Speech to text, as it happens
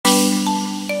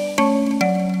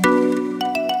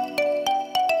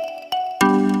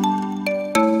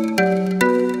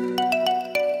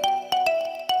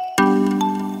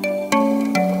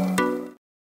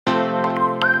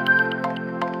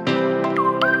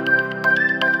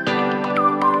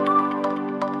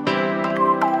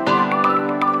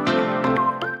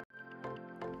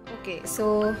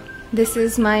So this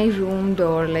is my room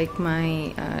door, like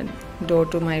my door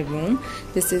to my room.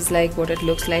 This is like what it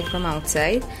looks like from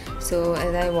outside. So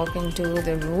as I walk into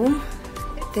the room,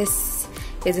 this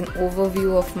is an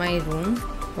overview of my room,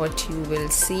 what you will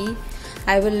see.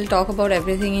 I will talk about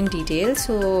everything in detail,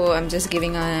 so I'm just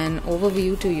giving an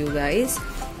overview to you guys.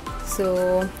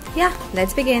 So yeah,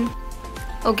 let's begin.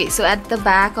 Okay, so at the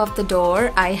back of the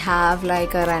door I have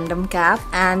like a random cap,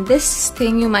 and this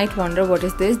thing you might wonder what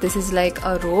is this. This is like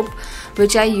a rope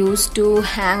which I used to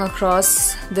hang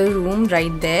across the room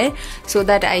right there, so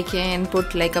that I can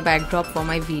put like a backdrop for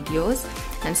my videos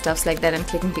and stuffs like that. I'm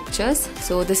clicking pictures.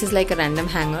 So this is like a random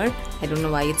hanger. I don't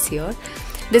know why it's here.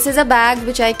 This is a bag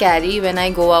which I carry when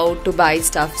I go out to buy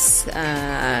stuffs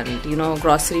and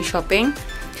grocery shopping.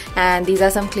 And these are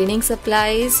some cleaning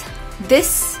supplies.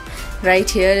 This right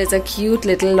here is a cute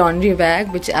little laundry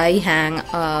bag which I hang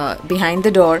behind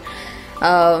the door.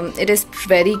 It is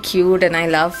very cute and I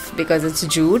love because it's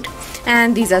jute.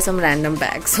 And these are some random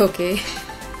bags. Okay,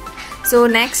 so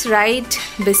next, right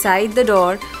beside the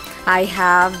door, I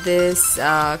have this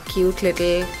cute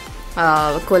little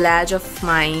collage of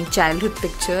my childhood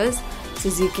pictures. So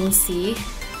as you can see,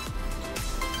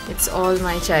 it's all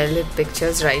my childhood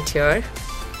pictures right here.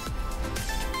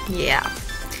 Yeah.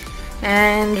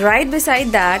 And right beside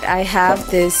that I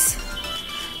have this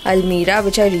almirah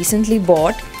which I recently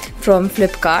bought from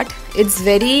Flipkart. It's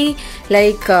very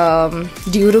like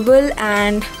durable,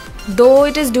 and though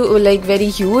it is very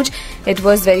huge, it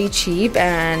was very cheap,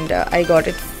 and I got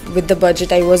it with the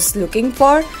budget I was looking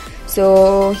for.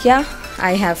 So yeah,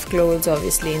 I have clothes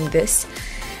obviously in this.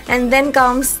 And then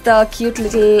comes the cute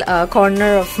little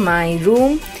corner of my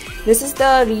room. This is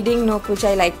the reading nook which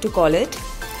I like to call it.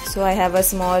 So I have a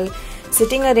small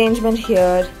sitting arrangement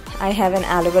here. I have an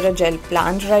aloe vera gel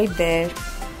plant right there.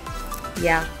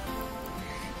 Yeah.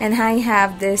 And I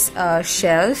have this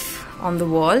shelf on the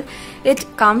wall. It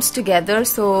comes together,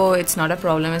 so it's not a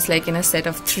problem. It's like in a set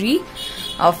of three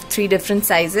different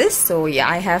sizes. So yeah,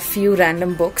 I have few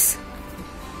random books.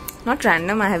 Not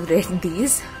random, I have read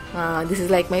these. This is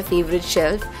like my favorite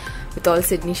shelf with all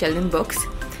Sydney Sheldon books.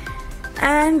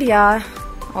 And yeah,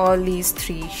 all these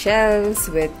 3 shelves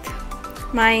with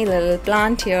my little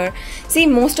plant here. See,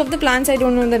 most of the plants I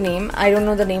don't know the name. I don't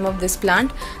know the name of this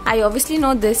plant. I obviously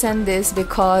know this and this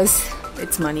because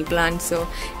it's money plant. So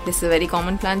this is a very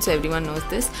common plant, so everyone knows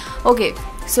this. Okay,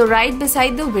 so right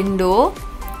beside the window,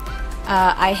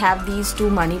 I have these 2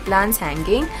 money plants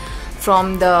hanging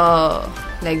from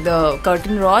the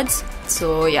curtain rods.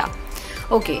 So yeah.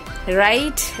 Okay,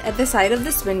 right at the side of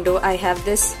this window I have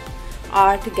this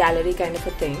art gallery kind of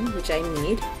a thing which I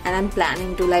need, and I'm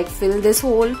planning to like fill this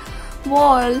whole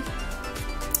wall.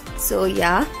 So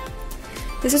yeah,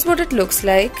 this is what it looks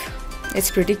like. It's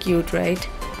pretty cute, right?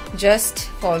 Just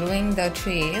following the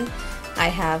trail, I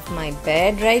have my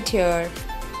bed right here,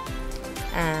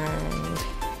 and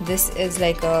this is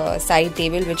like a side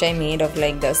table which I made of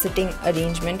like the sitting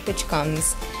arrangement which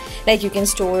comes, like you can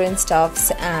store in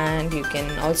stuffs, and you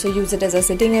can also use it as a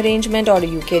sitting arrangement, or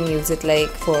you can use it like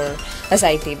for a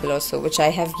side table also, which I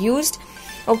have used.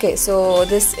 Okay, so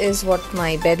this is what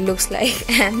my bed looks like,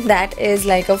 and that is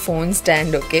like a phone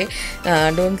stand. Okay,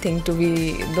 don't think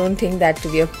that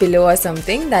to be a pillow or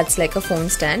something. That's like a phone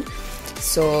stand.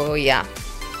 So yeah.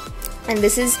 And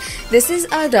this is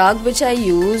a rug which I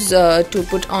use to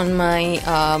put on my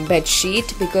bed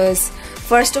sheet, because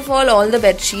first of all the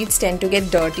bed sheets tend to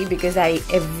get dirty because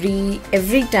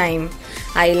every time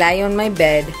I lie on my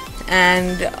bed,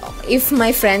 and if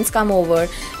my friends come over,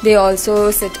 they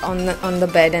also sit on the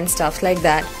bed and stuff like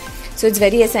that. So it's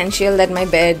very essential that my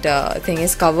bed thing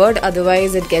is covered,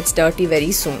 otherwise it gets dirty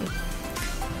very soon.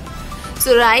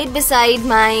 So right beside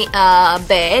my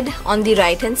bed, on the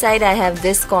right hand side, I have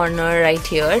this corner right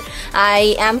here.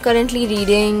 I am currently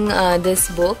reading this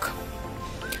book,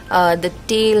 The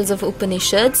Tales of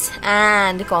Upanishads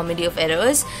and Comedy of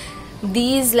Errors.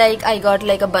 These I got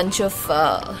like a bunch of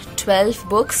 12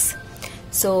 books.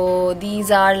 So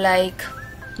these are like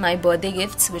my birthday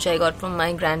gifts which I got from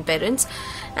my grandparents,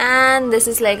 and this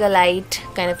is like a light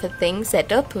kind of a thing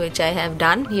setup which I have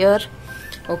done here.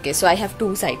 Okay, so I have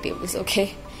 2 side tables.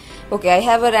 Okay, I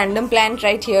have a random plant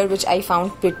right here which I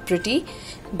found pretty,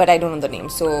 but I don't know the name,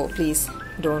 so please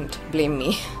don't blame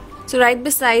me. So right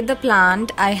beside the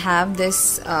plant I have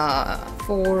this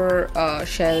 4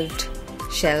 shelves.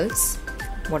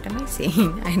 What am I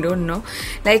saying? I don't know.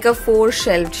 Like a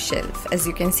 4-shelved shelf. As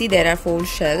you can see, there are 4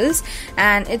 shelves,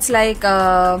 and it's like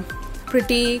a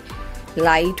pretty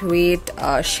lightweight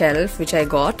shelf which I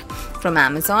got from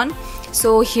Amazon.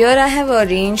 So here I have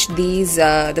arranged these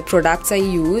the products I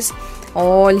use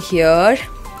all here,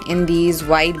 in these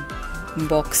white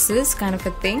boxes kind of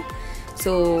a thing,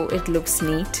 so it looks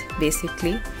neat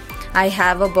basically. I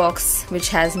have a box which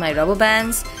has my rubber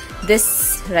bands.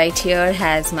 This right here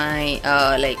has my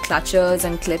like clutches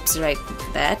and clips, right,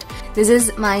 that. This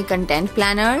is my content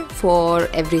planner for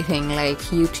everything like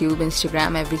YouTube,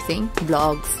 Instagram, everything,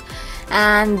 blogs.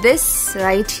 And this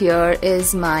right here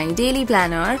is my daily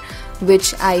planner,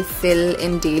 which I fill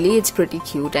in daily. It's pretty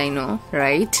cute, I know,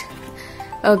 right?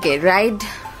 Okay, right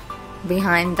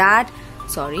behind that,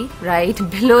 sorry, right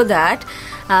below that,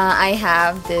 I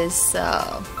have this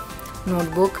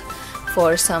notebook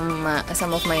for some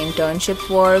of my internship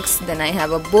works. Then I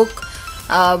have a book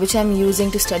which I'm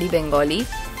using to study Bengali,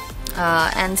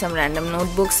 and some random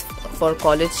notebooks for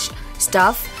college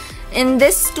stuff. In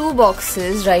this 2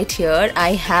 boxes right here,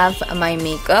 I have my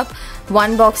makeup.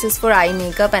 One box is for eye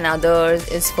makeup and others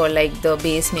is for like the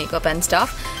base makeup and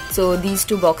stuff. So these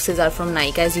 2 boxes are from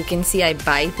Nykaa. As you can see, I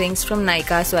buy things from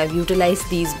Nykaa, so I've utilized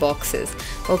these boxes.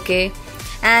 Okay,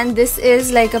 and this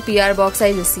is like a PR box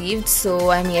I received, so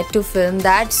I'm yet to film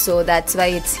that, so that's why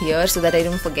it's here, so that I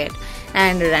don't forget.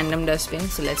 And a random dustbin,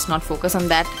 so let's not focus on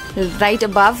that. Right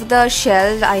above the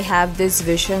shelf, I have this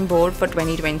vision board for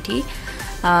 2020.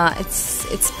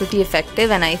 It's pretty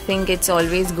effective, and I think it's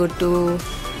always good to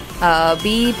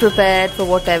be prepared for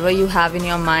whatever you have in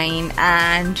your mind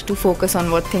and to focus on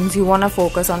what things you want to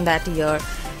focus on that year.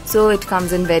 So it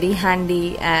comes in very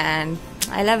handy and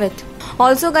I love it.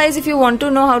 Also guys, if you want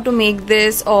to know how to make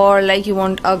this, or like you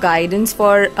want a guidance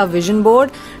for a vision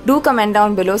board, do comment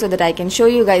down below so that I can show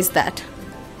you guys that.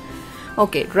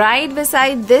 Okay, right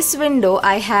beside this window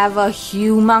I have a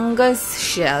humongous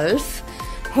shelf.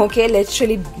 Okay,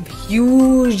 literally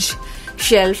huge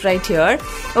shelf right here.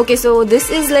 Okay, so this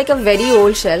is like a very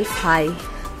old shelf. Hi,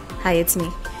 it's me.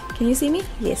 Can you see me?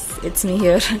 Yes, it's me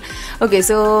here. Okay,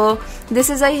 so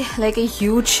this is like a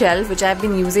huge shelf which I've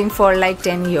been using for like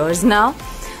 10 years now.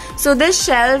 So this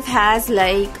shelf has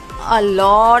like a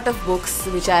lot of books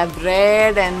which I have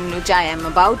read and which I am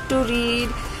about to read,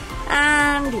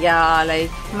 and yeah,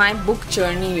 like my book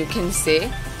journey, you can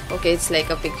say. Okay, it's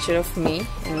like a picture of me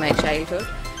in my childhood.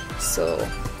 So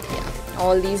yeah,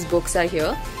 all these books are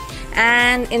here.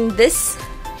 And in this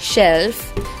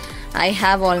shelf I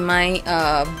have all my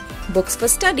books for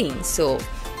studying. So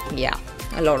yeah,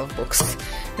 a lot of books,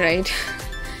 right?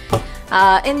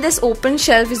 In this open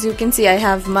shelf, as you can see, I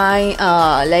have my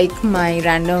like my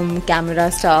random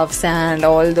camera stuffs and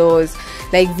all those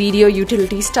like video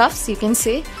utility stuffs, you can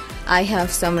say. I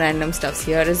have some random stuffs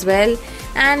here as well,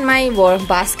 and my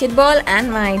basketball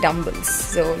and my dumbbells.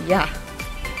 So yeah.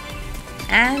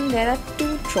 And there are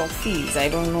 2 trophies. I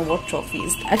don't know what trophy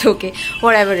is that. Okay,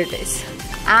 whatever it is.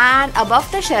 And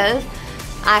above the shelf,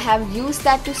 I have used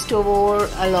that to store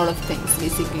a lot of things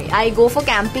basically. I go for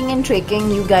camping and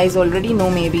trekking. You guys already know,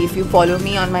 maybe if you follow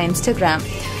me on my Instagram.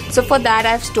 So for that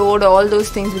I've stored all those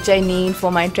things which I need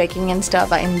for my trekking and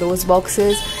stuff in those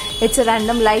boxes. It's a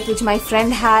random light which my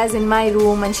friend has in my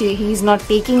room, and he's not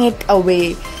taking it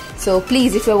away. So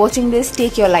please, if you're watching this,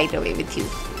 take your light away with you.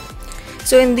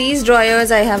 So in these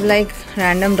drawers I have like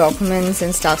random documents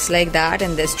and stuffs like that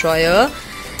in this drawer.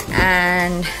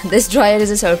 And this drawer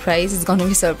is a surprise. It's gonna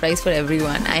be a surprise for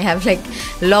everyone. I have like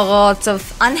lots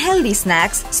of unhealthy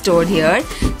snacks stored here,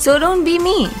 so don't be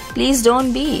me, please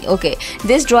don't be. Okay,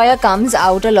 this drawer comes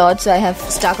out a lot, so I have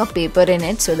stuck a paper in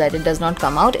it so that it does not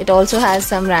come out. It also has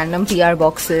some random PR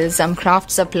boxes, some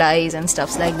craft supplies and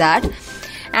stuffs like that.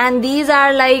 And these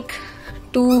are like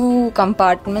 2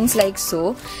 compartments like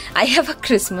so. I have a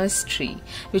Christmas tree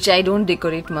which I don't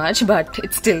decorate much, but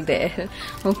it's still there.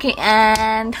 Okay,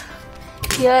 and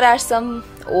here are some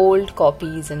old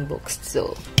copies and books.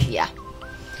 So yeah.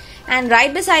 And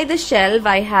right beside the shelf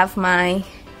I have my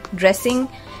dressing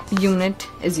unit.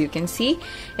 As you can see,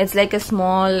 it's like a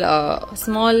small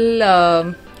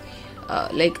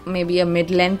like maybe a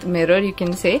mid-length mirror, you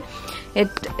can say. It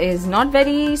is not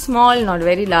very small, not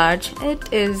very large.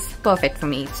 It is perfect for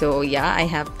me. So yeah, I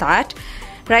have that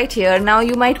right here. Now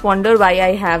you might wonder why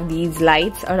I have these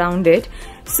lights around it.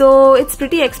 So it's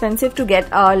pretty expensive to get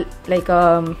a like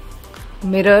a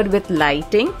mirror with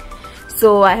lighting.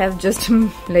 So I have just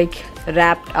like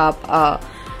wrapped up a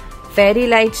fairy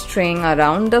light string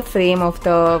around the frame of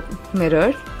the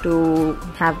mirror to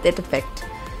have that effect,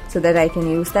 so that I can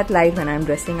use that light when I'm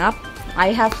dressing up.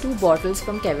 I have 2 bottles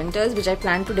from Kevinter's which I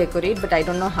plan to decorate, but I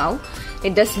don't know how.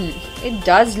 It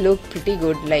does look pretty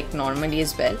good like normally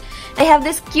as well. I have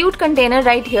this cute container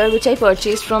right here which I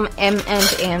purchased from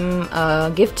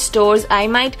M&M gift stores. I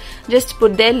might just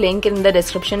put their link in the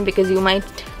description, because you might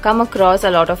come across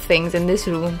a lot of things in this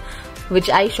room which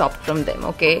I shopped from them.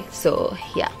 Okay, so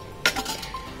yeah.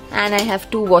 and I have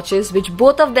 2 watches, which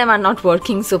both of them are not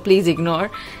working, so please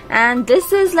ignore. And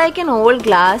this is like an old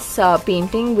glass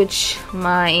painting which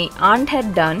my aunt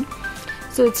had done,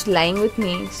 so it's lying with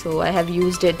me, so I have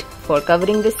used it for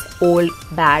covering this old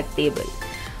bad table.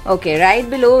 Okay, right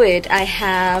below it I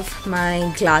have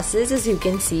my glasses, as you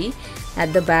can see,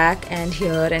 at the back and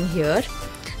here and here.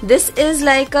 This is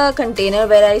like a container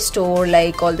where I store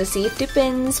like all the safety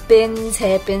pins,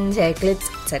 hairpins, hair clips,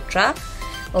 etc.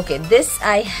 Okay, this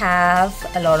I have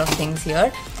a lot of things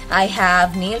here. I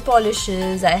have nail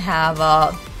polishes, I have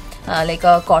like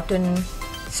a cotton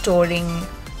storing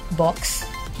box.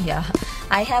 Yeah,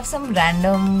 I have some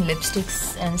random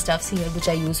lipsticks and stuffs here which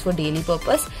I use for daily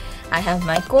purpose. I have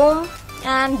my comb,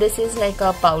 and this is like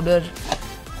a powder,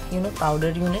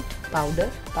 powder unit,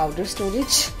 powder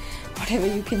storage, whatever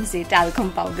you can say,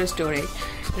 talcum powder storage.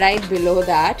 Right below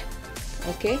that,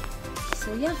 okay.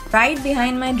 So yeah, right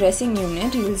behind my dressing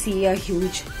unit you will see a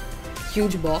huge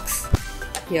box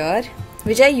here,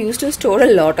 which I use to store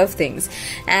a lot of things.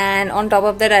 And on top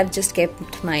of that I've just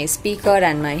kept my speaker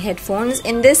and my headphones.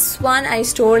 In this one I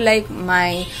store like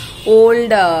my old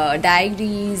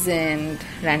diaries and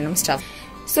random stuff.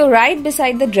 So right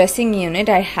beside the dressing unit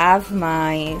I have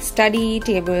my study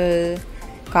table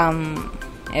come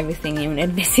everything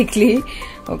unit basically.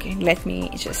 Okay, let me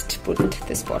just put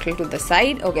this bottle to the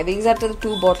side. Okay, these are the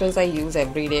 2 bottles I use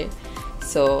every day.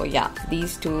 So yeah,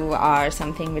 these 2 are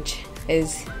something which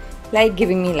is like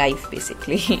giving me life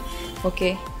basically.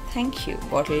 Okay, thank you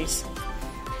bottles.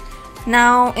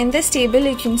 Now in this table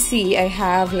you can see I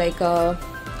have like a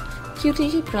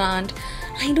cute plant.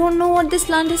 I don't know what this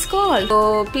plant is called,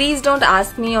 so please don't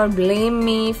ask me or blame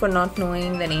me for not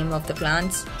knowing the name of the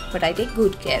plants, but I take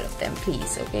good care of them,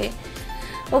 please.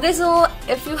 Okay, so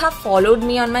if you have followed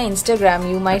me on my Instagram,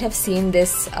 you might have seen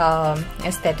this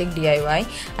aesthetic DIY.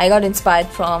 I got inspired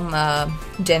from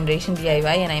Generation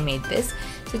DIY and I made this,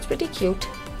 so it's pretty cute.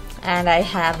 And I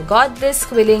have got this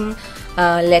quilling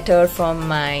letter from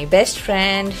my best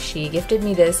friend. She gifted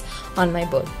me this on my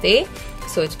birthday,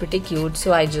 so it's pretty cute,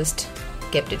 so I just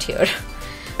kept it here.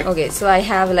 Okay, so I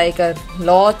have like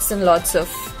lots and lots of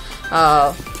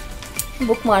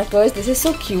bookmarkers. This is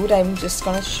so cute. I'm just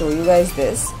gonna show you guys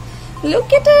this.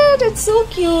 Look at it, it's so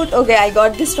cute. Okay, I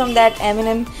got this from that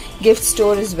M&M gift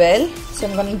store as well, so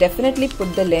I'm gonna definitely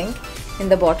put the link in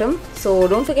the bottom, so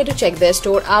don't forget to check their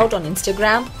store out on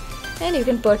Instagram and you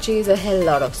can purchase a hell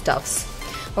lot of stuffs.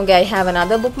 Okay, I have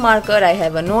another bookmarker, I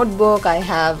have a notebook, I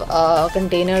have a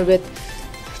container with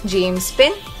James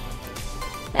pen,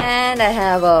 and I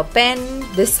have a pen.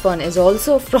 This one is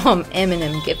also from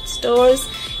M&M gift stores.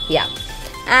 Yeah,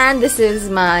 and this is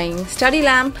my study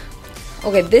lamp.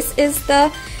 Okay, this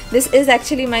is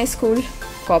actually my school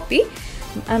copy.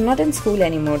 I'm not in school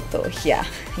anymore though. Yeah,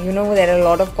 there are a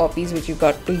lot of copies which you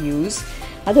got to use,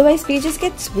 otherwise pages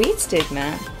gets wasted,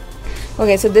 man.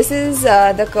 Okay, so this is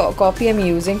the copy I'm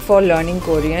using for learning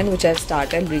Korean, which I've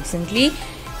started recently.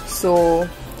 So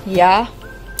yeah,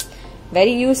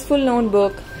 very useful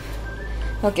notebook.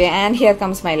 Okay, and here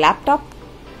comes my laptop.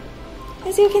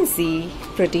 As you can see,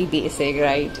 pretty basic,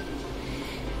 right?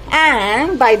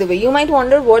 And by the way, you might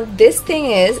wonder what this thing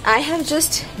is. I have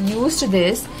just used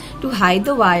this to hide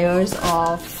the wires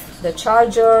of the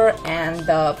charger and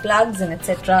the plugs and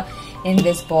etc. in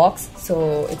this box,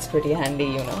 so it's pretty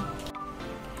handy,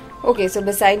 Okay, so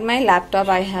beside my laptop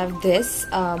I have this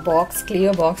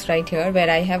clear box right here where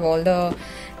I have all the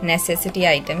necessary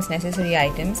items.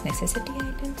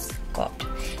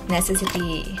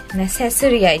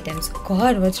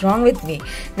 God, what's wrong with me?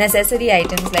 Necessary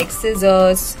items like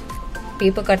scissors,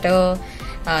 paper cutter,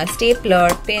 stapler,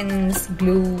 pins,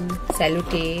 glue,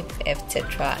 sellotape,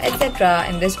 etc.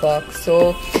 in this box.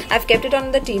 So I've kept it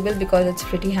on the table because it's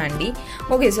pretty handy.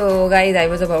 Okay, so guys, I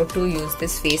was about to use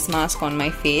this face mask on my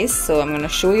face, so I'm gonna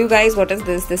show you guys what is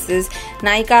this. This is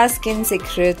Nykaa Skin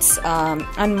Secrets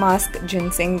Unmasked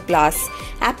Ginseng Plus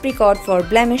Apricot for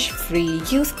blemish free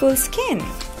youthful skin.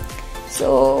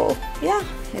 So yeah,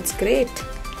 it's great.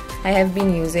 I have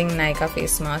been using Nykaa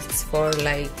face masks for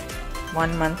like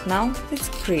 1 month now. It's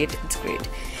great.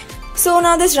 So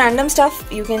now this random stuff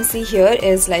you can see here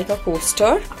is like a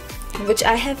coaster which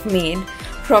I have made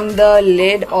from the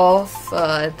lid of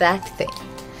that thing.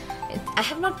 I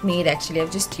have not made actually,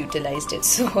 I've just utilized it.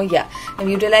 So yeah, I've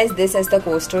utilized this as the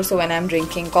coaster, so when I'm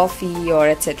drinking coffee or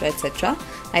etc,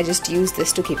 I just use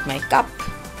this to keep my cup.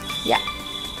 Yeah,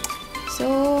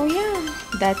 so yeah,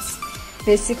 that's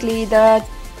basically the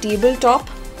tabletop.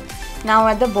 Now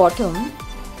at the bottom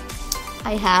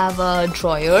I have a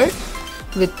drawer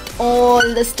with all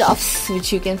the stuffs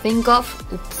which you can think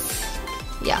of. Oops.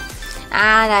 Yeah,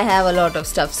 and I have a lot of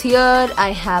stuffs here.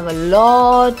 I have a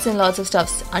lots and lots of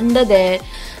stuffs under there.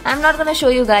 I'm not gonna show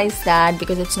you guys that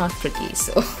because it's not pretty.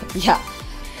 So yeah,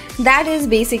 that is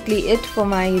basically it for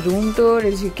my room tour.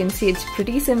 As you can see, it's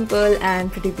pretty simple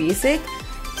and pretty basic.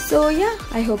 So yeah,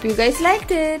 I hope you guys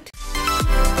liked it.